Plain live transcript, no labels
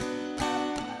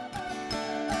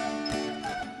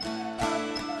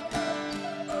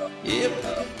Yep.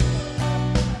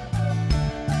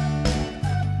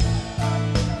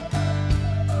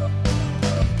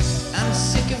 I'm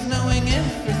sick of knowing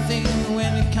everything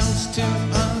when it comes to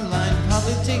online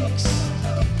politics.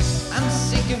 I'm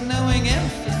sick of knowing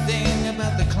everything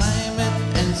about the climate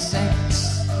and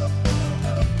sex.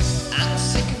 I'm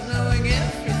sick of knowing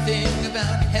everything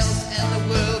about health and the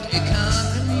world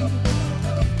economy.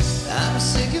 I'm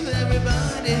sick of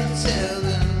everybody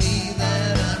telling me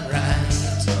that I'm right.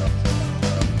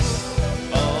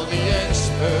 All the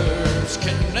experts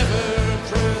can never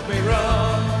prove me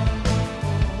wrong.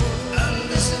 I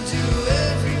listen to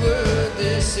every word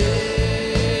they say.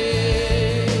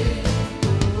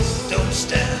 Don't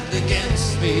stand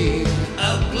against me,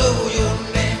 I'll blow your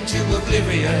name to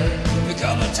oblivion. We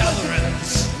call it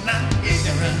tolerance, not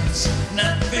ignorance,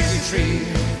 not bigotry,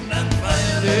 not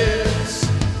violence.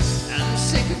 I'm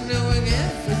sick of knowing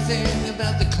everything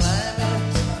about the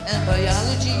climate and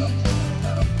biology.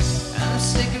 I'm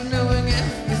sick of knowing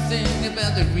everything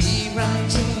about the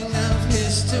rewriting of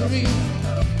history.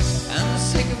 I'm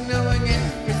sick of knowing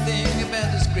everything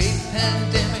about this great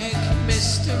pandemic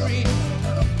mystery.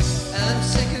 I'm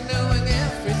sick of knowing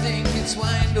everything, it's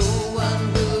why no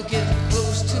one will get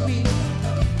close to me.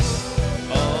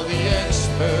 All the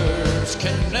experts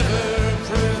can never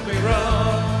prove me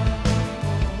wrong.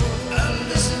 I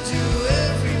listen to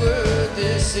every word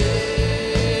they say.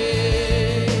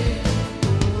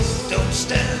 Don't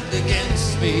stand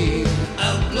against me,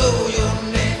 I'll blow your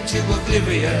name to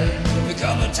oblivion. We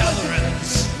call it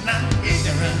tolerance, not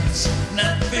ignorance,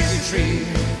 not bigotry,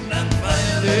 not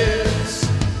violence.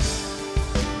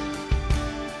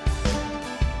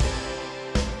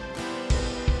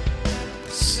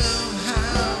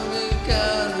 Somehow we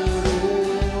got it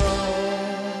all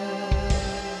wrong.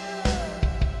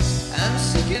 I'm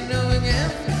sick of knowing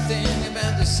everything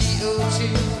about the CO2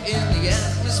 in the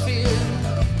atmosphere.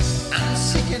 I'm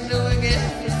sick of knowing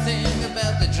everything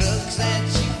about the drugs that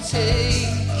you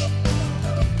take.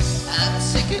 I'm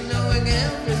sick of knowing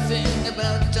everything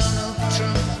about Donald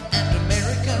Trump and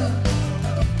America.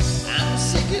 I'm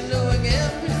sick of knowing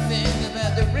everything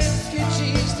about the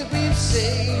refugees that we've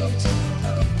saved.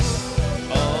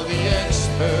 All the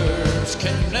experts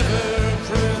can never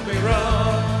prove me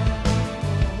wrong.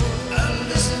 I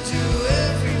listen to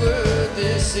every word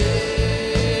they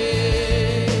say.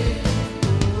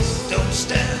 Don't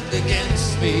stand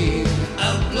against me,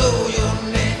 I'll blow your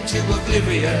name to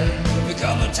oblivion. We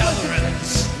call it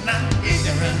tolerance, not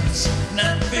ignorance,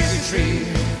 not bigotry,